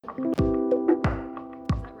that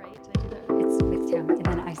right? Did I do that right? It's with Tammy, and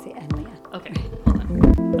then I say and Leah. Okay, hold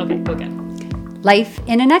on. Okay, go again. Life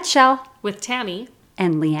in a nutshell. With Tammy.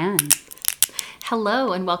 And Leanne.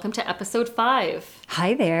 Hello, and welcome to episode 5.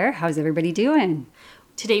 Hi there. How's everybody doing?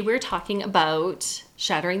 Today we're talking about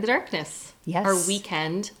Shattering the Darkness. Yes. Our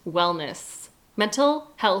weekend wellness,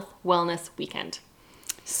 mental health wellness weekend.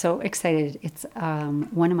 So excited. It's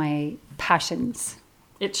one of my passions.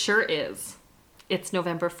 It sure is. It's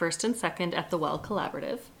November 1st and 2nd at the Well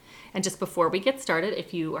Collaborative. And just before we get started,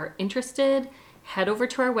 if you are interested, head over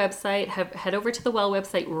to our website, head over to the Well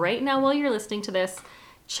website right now while you're listening to this.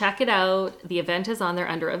 Check it out. The event is on there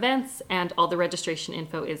under events, and all the registration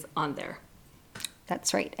info is on there.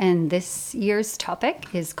 That's right. And this year's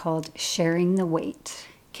topic is called Sharing the Weight.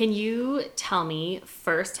 Can you tell me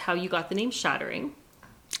first how you got the name Shattering?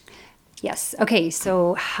 Yes. Okay.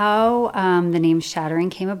 So how the name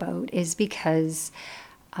Shattering came about is because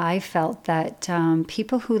I felt that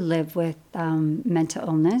people who live with mental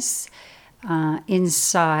illness,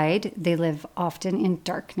 inside, they live often in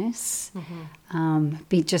darkness,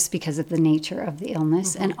 just because of the nature of the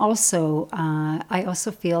illness. And also, I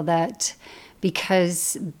also feel that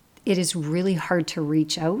because it is really hard to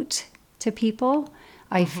reach out to people,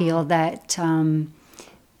 I feel that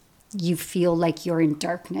you feel like you're in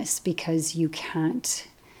darkness because you can't,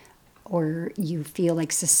 or you feel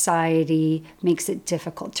like society makes it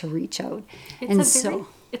difficult to reach out.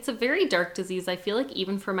 It's a very dark disease. I feel like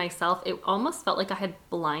even for myself, it almost felt like I had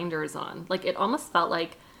blinders on. Like it almost felt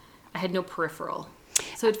like I had no peripheral.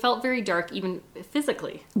 So it felt very dark even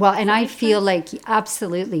physically. Well, and I feel like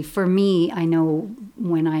absolutely, for me, I know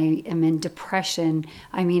when I am in depression,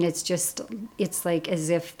 I mean, it's like as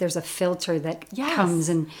if there's a filter that comes,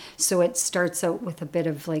 and so it starts out with a bit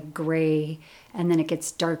of like gray, and then it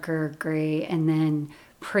gets darker gray, and then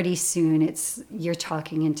pretty soon you're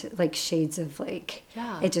talking into like shades of like,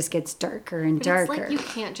 it just gets darker and darker. It's like you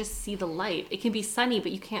can't just see the light. It can be sunny,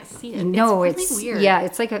 but you can't see it. No, it's really weird. Yeah,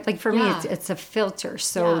 it's like for me, it's a filter.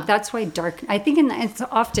 So that's why dark, I think it's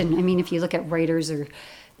often, I mean, if you look at writers or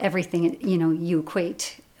everything, you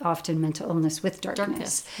equate often mental illness with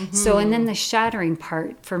darkness. Mm-hmm. So, and then the shattering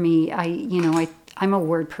part for me, I'm a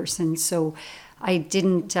word person. So I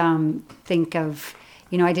didn't think of,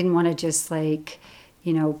 I didn't want to just like,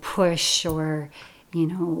 push or,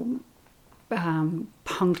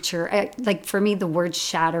 puncture. Like for me, the word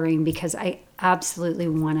shattering, because I absolutely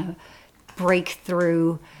want to break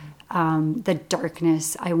through the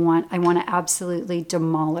darkness. I want to absolutely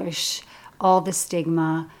demolish all the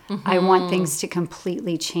stigma. Mm-hmm. I want things to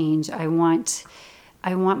completely change. I want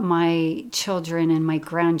my children and my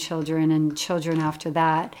grandchildren and children after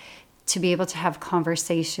that to be able to have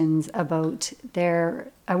conversations about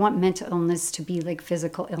I want mental illness to be like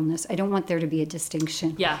physical illness. I don't want there to be a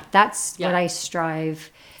distinction. Yeah. That's what I strive,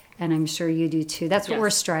 and I'm sure you do too. That's what we're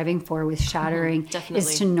striving for with Shattering,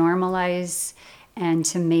 is to normalize and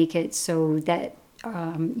to make it so that,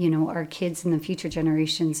 our kids in the future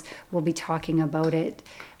generations will be talking about it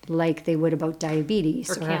like they would about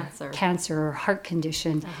diabetes or cancer or heart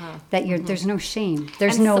condition, that there's no shame.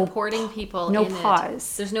 There's and no supporting people. No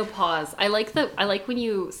pause. There's no pause. I like when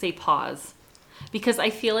you say pause, because I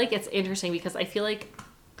feel like it's interesting, because I feel like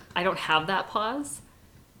I don't have that pause,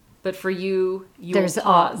 but for you there's will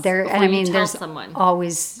pause there, and I mean there's someone.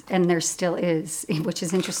 Always, and there still is, which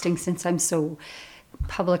is interesting since I'm so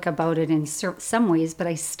public about it in some ways, but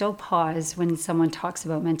I still pause when someone talks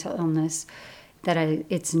about mental illness that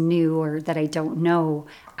it's new or that I don't know.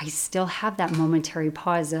 I still have that momentary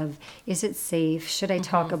pause of, is it safe? Should I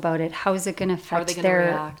talk about it? How is it going to affect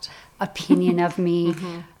their opinion of me?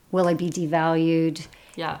 Will I be devalued?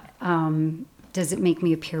 Yeah. Does it make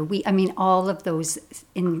me appear weak? I mean, all of those,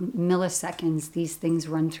 in milliseconds, these things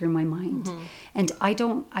run through my mind. And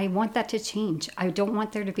I want that to change. I don't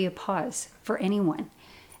want there to be a pause for anyone.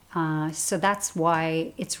 So that's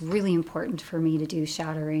why it's really important for me to do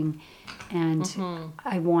Shattering. And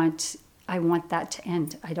I want that to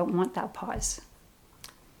end. I don't want that pause.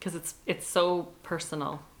 Because it's so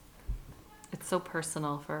personal. It's so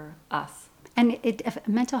personal for us. And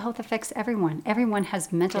mental health affects everyone. Everyone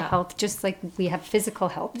has mental health, just like we have physical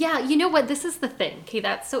health. Yeah, you know what? This is the thing. Okay,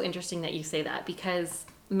 that's so interesting that you say that, because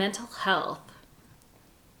mental health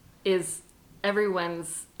is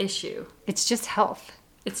everyone's issue. It's just health.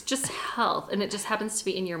 It's just health, and it just happens to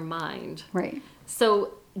be in your mind. Right.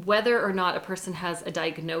 So whether or not a person has a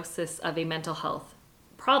diagnosis of a mental health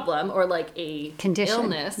problem or like a condition,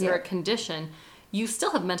 illness or a condition, you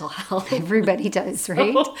still have mental health. Everybody does,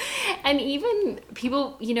 right? And even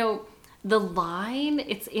people, you know, the line,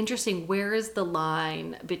 it's interesting. Where is the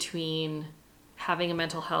line between having a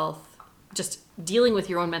mental health, just dealing with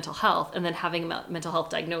your own mental health, and then having a mental health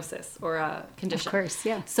diagnosis or a condition. Of course,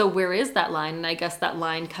 yeah. So where is that line? And I guess that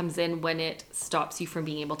line comes in when it stops you from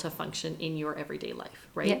being able to function in your everyday life,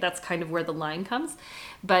 right? Yeah. That's kind of where the line comes.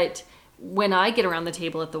 But when I get around the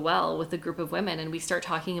table at the well with a group of women and we start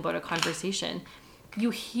talking about a conversation,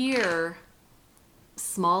 you hear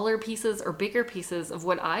smaller pieces or bigger pieces of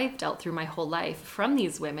what I've dealt through my whole life from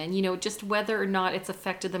these women, you know, just whether or not it's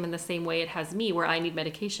affected them in the same way it has me, where I need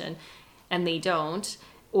medication and they don't,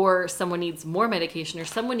 or someone needs more medication or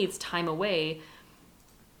someone needs time away.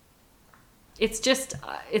 It's just,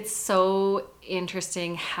 it's so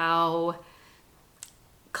interesting how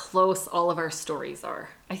close all of our stories are.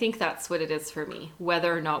 I think that's what it is for me,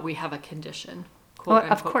 whether or not we have a condition. Well,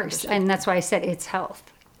 of course. Condition. And that's why I said it's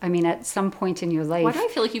health. I mean, at some point in your life. Why do I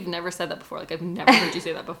feel like you've never said that before? Like I've never heard you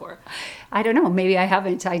say that before. I don't know. Maybe I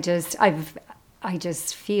haven't. I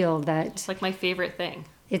just feel that it's like my favorite thing.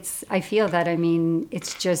 I feel that, I mean,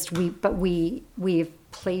 it's just we've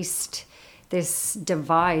placed this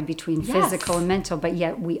divide between physical and mental, but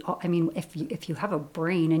yet I mean, if you have a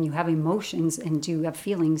brain and you have emotions and you have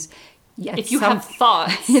feelings, if you have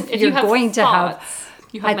thoughts, if you're going to have.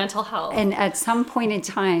 You have mental health. And at some point in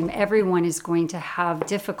time, everyone is going to have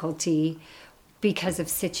difficulty because of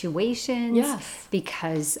situations,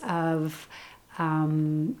 because of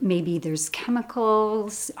maybe there's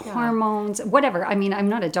chemicals, hormones, whatever. I mean, I'm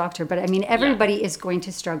not a doctor, but I mean, everybody is going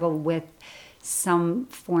to struggle with some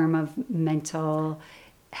form of mental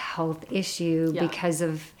health issue because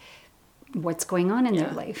of what's going on in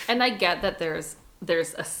their life. And I get that there's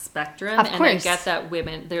a spectrum. Of course. And I get that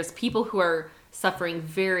there's people who are suffering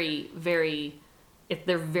very, very,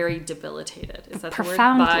 they're very debilitated. Is that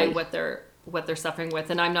Profoundly. The word? By what they're suffering with.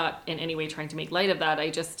 And I'm not in any way trying to make light of that. I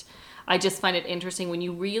just find it interesting when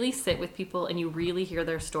you really sit with people and you really hear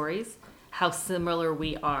their stories, how similar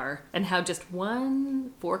we are and how just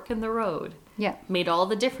one fork in the road made all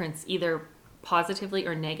the difference, either positively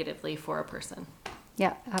or negatively for a person.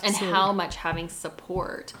 Yeah, absolutely. And how much having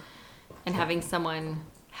support and having someone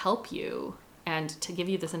help you and to give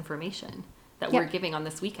you this information that we're giving on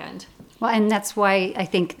this weekend. Well, and that's why I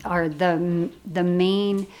think the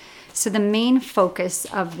main focus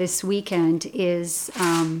of this weekend is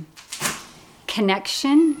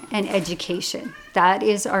connection and education. That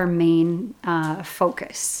is our main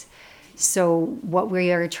focus. So what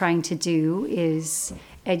we are trying to do is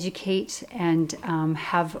educate and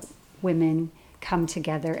have women come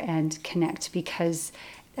together and connect, because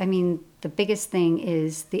I mean, the biggest thing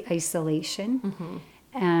is the isolation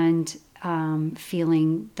and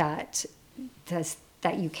feeling that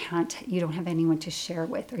you don't have anyone to share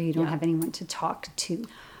with, or you don't have anyone to talk to.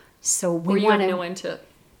 So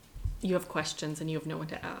you have questions and you have no one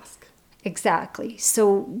to ask. Exactly.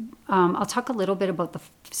 So I'll talk a little bit about the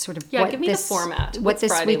sort of give me the format. What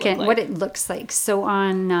this Friday weekend, what it looks like. So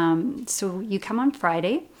so you come on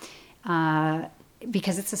Friday.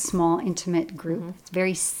 Because it's a small, intimate group. It's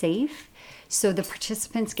very safe. So the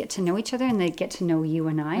participants get to know each other and they get to know you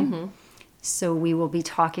and I. So we will be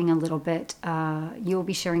talking a little bit. You will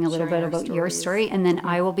be sharing a little bit about your story. And then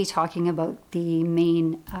I will be talking about the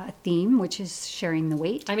main theme, which is sharing the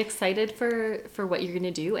weight. I'm excited for what you're going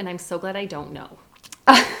to do. And I'm so glad I don't know.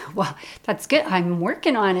 Well, that's good. I'm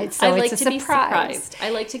working on it. So it's a surprise. Be surprised.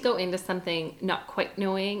 I like to go into something not quite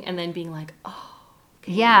knowing and then being like, oh.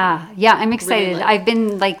 Okay. Yeah, I'm excited. Really I've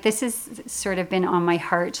been this has sort of been on my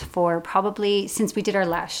heart for probably since we did our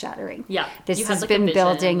last shattering. Yeah, this has been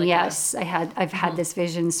building. Yes, I've had this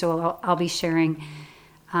vision, so I'll be sharing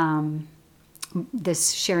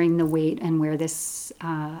sharing the weight and where this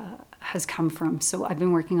has come from. So I've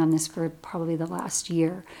been working on this for probably the last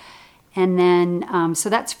year. And then, so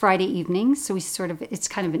that's Friday evening. So it's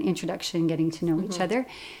kind of an introduction, getting to know each other.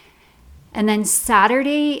 And then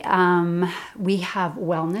Saturday, we have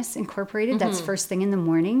Wellness Incorporated. That's first thing in the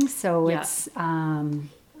morning. So it's,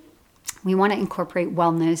 we want to incorporate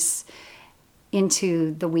wellness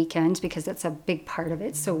into the weekend because that's a big part of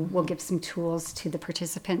it. So we'll give some tools to the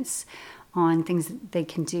participants on things that they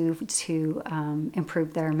can do to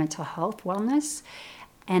improve their mental health wellness.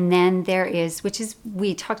 And then there is, which is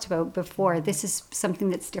we talked about before, this is something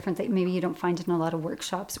that's different that maybe you don't find in a lot of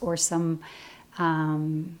workshops or some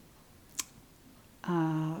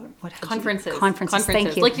conferences.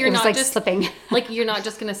 Thank you. Like you're not just slipping. Like you're not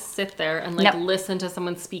just going to sit there and listen to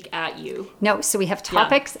someone speak at you. No. So we have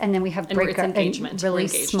topics and then we have breakout engagement, really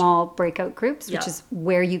small breakout groups, which is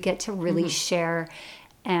where you get to really share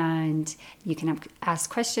and you can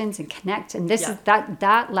ask questions and connect. And this is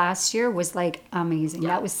that last year was like amazing.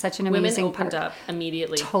 That was such an amazing part. Women opened up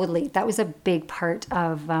immediately. Totally. That was a big part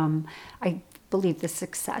of, believe the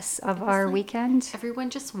success of our weekend. Everyone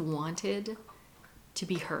just wanted to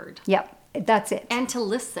be heard. Yep, that's it. And to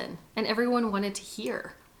listen. And everyone wanted to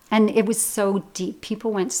hear. And it was so deep.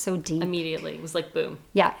 People went so deep. Immediately. It was like, boom.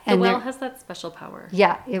 Yeah. The well has that special power.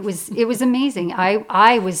 Yeah, it was amazing.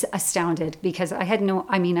 I was astounded because I had no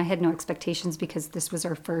expectations because this was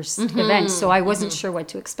our first event. So I wasn't sure what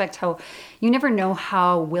to expect. You never know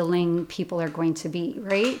how willing people are going to be,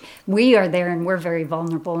 right? We are there and we're very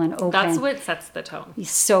vulnerable and open. That's what sets the tone.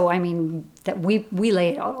 So, I mean, that we lay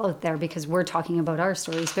it all out there because we're talking about our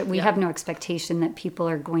stories, but we have no expectation that people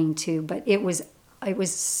are going to, but it was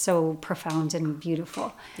so profound and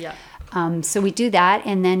beautiful. Yeah. So we do that,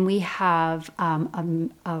 and then we have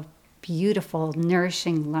a beautiful,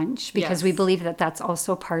 nourishing lunch because we believe that that's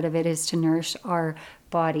also part of it is to nourish our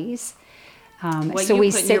bodies. So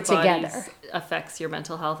we sit together. Affects your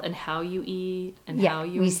mental health and how you eat and how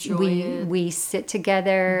you enjoy it. We sit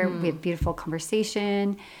together. We have beautiful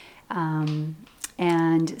conversation.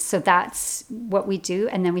 And so that's what we do.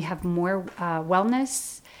 And then we have more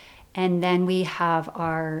wellness. And then we have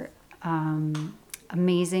our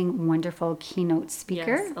amazing, wonderful keynote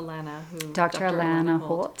speaker, yes, Alana, Dr. Alana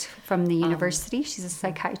Holt from the university. She's a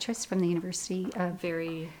psychiatrist from the University of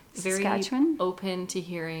very Saskatchewan. Open to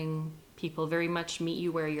hearing people, very much meet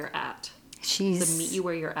you where you're at. She's meet you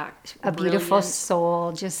where you're at. A beautiful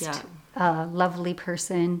soul, just a lovely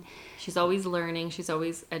person. She's always learning. She's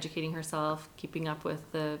always educating herself, keeping up with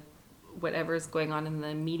whatever's going on in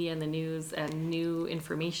the media and the news and new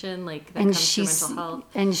information that comes to mental health.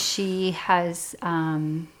 And she has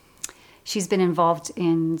she's been involved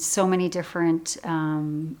in so many different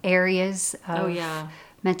areas of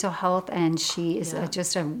mental health, and she is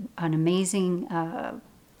just an amazing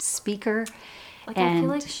speaker. I feel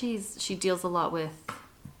like she deals a lot with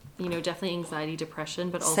definitely anxiety, depression,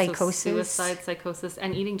 but also suicide, psychosis,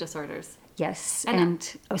 and eating disorders. Yes, and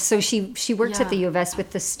so she works at the U of S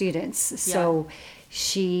with the students. So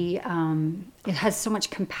she it has so much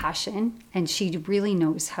compassion, and she really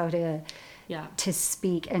knows how to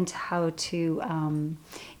speak and how to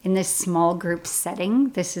in this small group setting.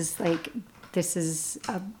 This is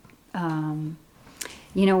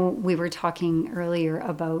we were talking earlier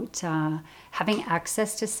about having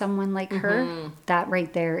access to someone like her. That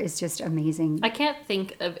right there is just amazing. I can't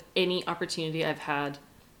think of any opportunity I've had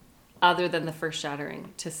other than the first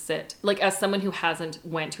shattering to sit. As someone who hasn't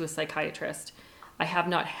went to a psychiatrist, I have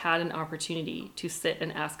not had an opportunity to sit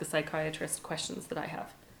and ask a psychiatrist questions that I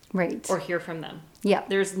have. Right. Or hear from them. Yeah.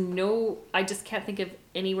 I just can't think of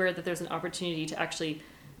anywhere that there's an opportunity to actually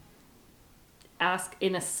ask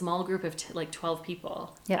in a small group of 12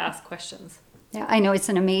 people to ask questions. Yeah, I know, it's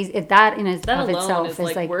an amazing, that in of itself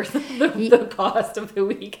is like worth the cost of the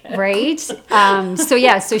weekend. Right.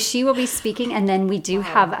 So she will be speaking, and then we do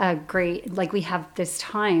have a great, we have this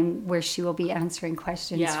time where she will be answering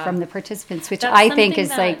questions from the participants, which I think is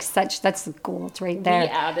that's the gold right there. We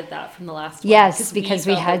added that from the last one. Yes, because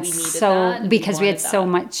we had so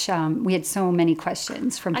many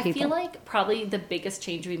questions from people. I feel like probably the biggest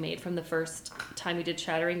change we made from the first time we did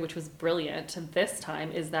Shattering, which was brilliant, to this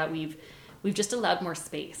time is that we've just allowed more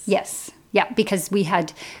space. Yes. Yeah, because we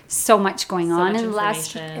had so much going on in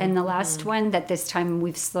the last one that this time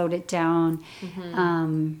we've slowed it down.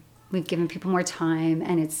 We've given people more time,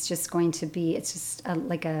 and it's just going to be,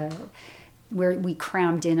 where we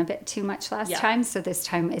crammed in a bit too much last time. So this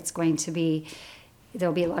time it's going to be,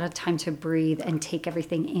 there'll be a lot of time to breathe and take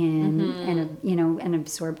everything in and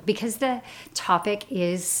absorb, because the topic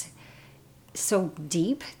is so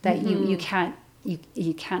deep that you can't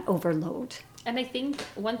overload. And I think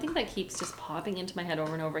one thing that keeps just popping into my head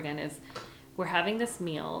over and over again is we're having this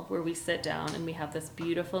meal where we sit down and we have this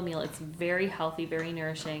beautiful meal. It's very healthy, very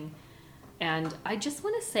nourishing. And I just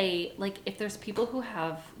want to say, if there's people who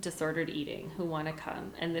have disordered eating who want to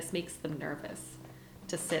come and this makes them nervous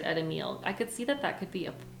to sit at a meal, I could see that could be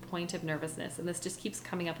a point of nervousness. And this just keeps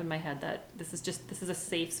coming up in my head that this is a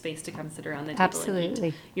safe space to come sit around the table. Absolutely.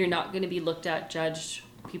 And eat. You're not going to be looked at, judged.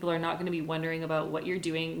 People are not going to be wondering about what you're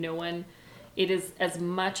doing. It is as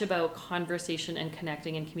much about conversation and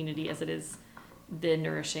connecting and community as it is the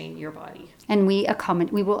nourishing your body. And we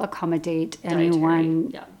will accommodate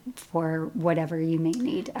anyone for whatever you may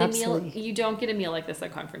need. Absolutely. You don't get a meal like this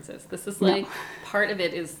at conferences. This is part of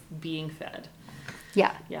it is being fed.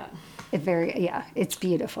 Yeah. Yeah. It's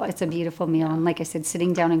beautiful. It's a beautiful meal. And like I said,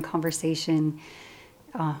 sitting down in conversation,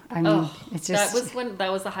 it's just...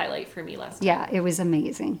 That was the highlight for me last time. Yeah, it was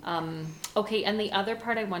amazing. Okay, and the other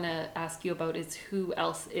part I want to ask you about is who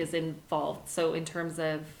else is involved. So in terms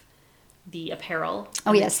of the apparel.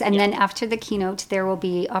 Oh, yes. And then after the keynote, there will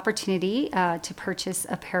be opportunity to purchase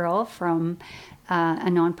apparel from a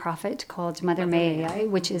nonprofit called Mother May AI,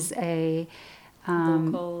 which is a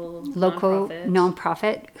local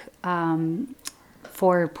nonprofit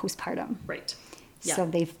for postpartum. Right. Yeah. So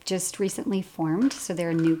they've just recently formed. So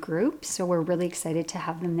they're a new group. So we're really excited to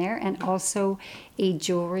have them there. And also a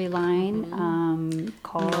jewelry line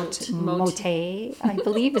called Mote, I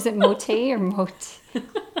believe. Is it Mote or Mote?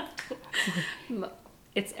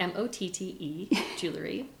 It's Motte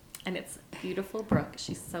jewelry. And it's beautiful Brooke.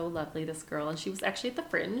 She's so lovely, this girl. And she was actually at the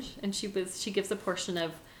Fringe. And she gives a portion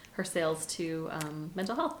of her sales to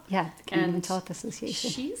mental health. Yeah, the Canadian Mental Health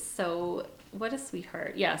Association. What a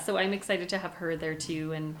sweetheart. Yeah, so I'm excited to have her there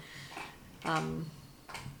too. And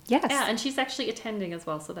yes. Yeah, and she's actually attending as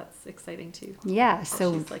well, so that's exciting too. Yeah,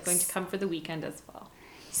 so she's like going to come for the weekend as well.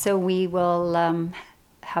 So we will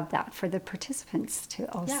have that for the participants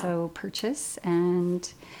to also purchase.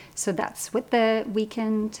 And so that's what the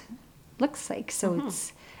weekend looks like. So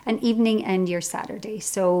it's an evening and your Saturday.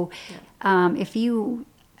 So if you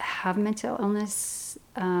have mental illness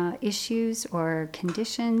issues or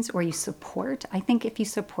conditions, or you support, I think if you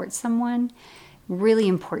support someone, really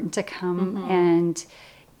important to come and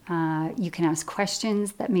you can ask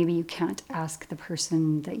questions that maybe you can't ask the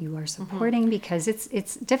person that you are supporting because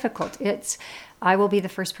it's difficult. I will be the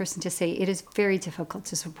first person to say it is very difficult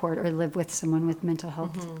to support or live with someone with mental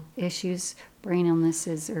health issues, brain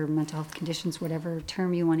illnesses, or mental health conditions, whatever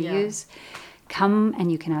term you want to use. Come and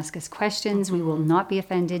you can ask us questions. We will not be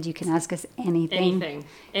offended. You can ask us anything.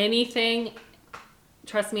 Anything.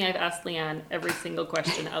 Trust me, I've asked Leanne every single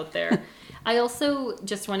question out there. I also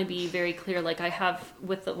just want to be very clear. Like I have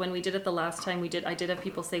when we did it the last time I did have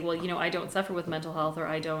people say, well, I don't suffer with mental health, or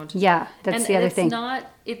I don't. Yeah, that's the other thing.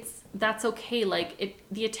 That's okay. Like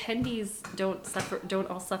the attendees don't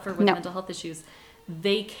all suffer with mental health issues.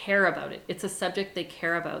 They care about it. It's a subject they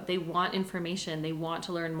care about. They want information. They want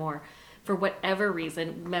to learn more. For whatever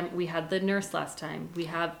reason, we had the nurse last time. We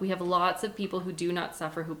have lots of people who do not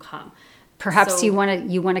suffer who come. Perhaps you want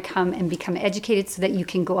to come and become educated so that you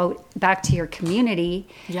can go out back to your community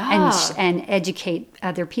and educate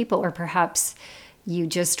other people, or perhaps you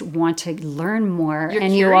just want to learn more. You're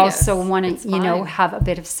curious. You also want to have a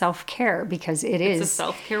bit of self-care because it's a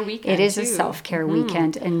self-care weekend. It is a self-care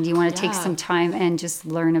weekend, and you want to take some time and just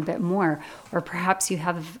learn a bit more. Or perhaps you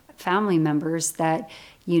have family members that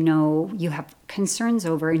you have concerns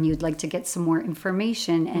over and you'd like to get some more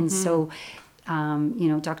information. And so,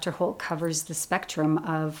 Dr. Holt covers the spectrum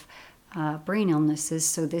of brain illnesses.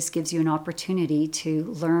 So this gives you an opportunity to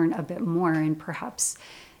learn a bit more, and perhaps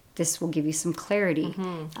this will give you some clarity.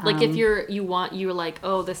 Like if you're like,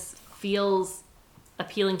 oh, this feels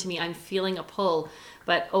appealing to me. I'm feeling a pull,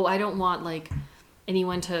 but I don't want like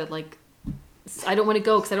anyone to like, I don't want to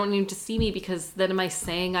go because I don't need to see me because then am I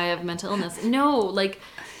saying I have mental illness?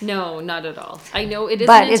 No, not at all. I know it is.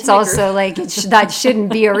 But it's also like that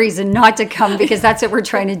shouldn't be a reason not to come because that's what we're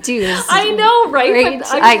trying to do. I know, right?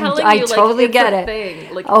 But I totally get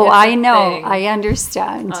it. Like, I know. Thing. I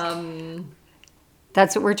understand.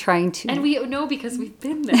 That's what we're trying to. And we know because we've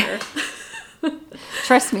been there.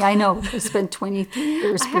 Trust me, I know. I spent 23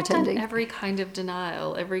 years pretending. Done every kind of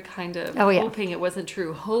denial, every kind of hoping it wasn't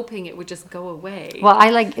true, hoping it would just go away. Well,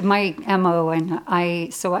 I like my MO, and I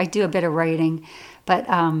do a bit of writing, but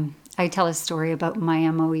I tell a story about my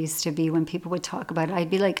MO used to be when people would talk about it.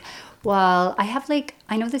 I'd be like, well,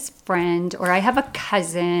 I know this friend, or I have a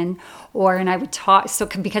cousin, and I would talk. So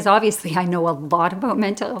because obviously I know a lot about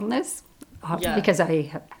mental illness because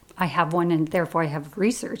I have one, and therefore I have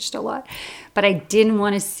researched a lot, but I didn't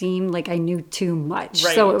want to seem like I knew too much.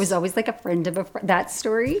 Right. So it was always like a friend of a friend, that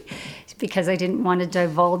story, because I didn't want to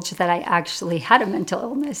divulge that I actually had a mental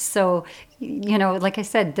illness. So, like I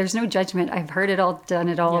said, there's no judgment. I've heard it all, done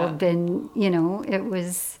it all, been, it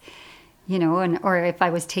was, or if I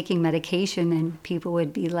was taking medication and people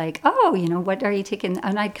would be like, oh, what are you taking?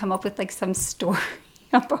 And I'd come up with like some story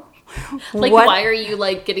about like why are you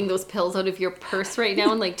like getting those pills out of your purse right now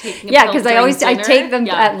and like taking a pill because I take them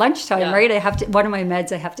at lunchtime, right? I have to, one of my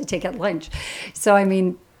meds I have to take at lunch. So I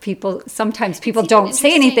mean, sometimes people don't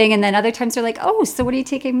say anything, and then other times they're like, oh, so what are you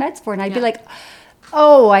taking meds for? And I'd be like,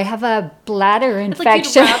 oh, I have a bladder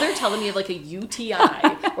infection. Like you'd rather tell them you have like a UTI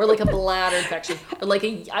or like a bladder infection, or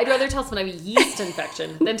I'd rather tell someone I have a yeast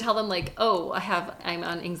infection than tell them like, oh, I'm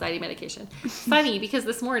on anxiety medication. Funny, because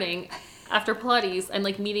this morning after Pilates, I'm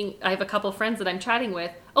like I have a couple friends that I'm chatting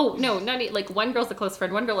with. Oh, no, one girl's a close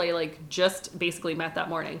friend. One girl I like just basically met that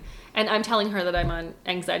morning. And I'm telling her that I'm on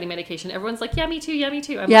anxiety medication. Everyone's like, yeah, me too.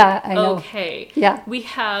 I'm like, I know. Okay. Yeah. We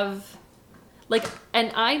have Like,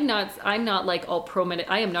 and I'm not like all pro med.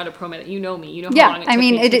 I am not a pro med. You know me. You know how Yeah, long it I took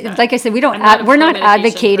mean, me to do that. like I said, we're not pro-medication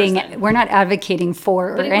advocating. person. We're not advocating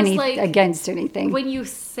for But or it was any like, against anything. When you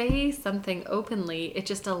say something openly, it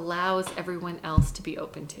just allows everyone else to be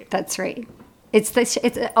open to. That's right. It's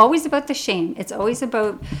always about the shame. It's always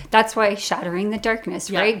about, that's why shattering the darkness,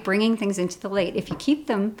 Yeah. right? Bringing things into the light. If you keep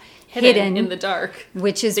them Hidden in the dark,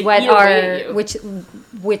 which is they what eat away at you. which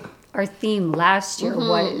our theme last year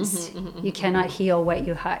was, you cannot heal what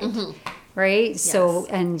you hide, right? So,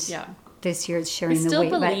 and Yeah. this year it's We sharing the still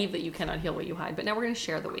weight. but- believe that you cannot heal what you hide, but now we're going to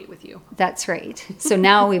share the weight with you. That's right. So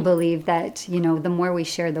now we believe that, the more we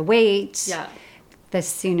share the weight, Yeah. the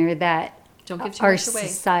sooner that Don't give too our much away.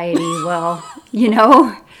 society will,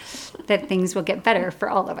 that things will get better for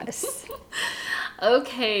all of us.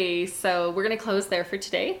 Okay, so we're going to close there for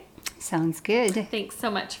today. Sounds good. Thanks so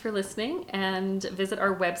much for listening, and visit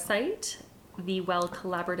our website,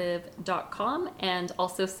 thewellcollaborative.com, and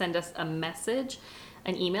also send us a message,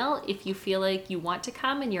 an email, if you feel like you want to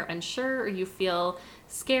come and you're unsure or you feel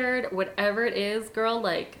scared, whatever it is, girl,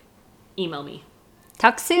 email me.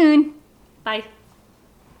 Talk soon. Bye.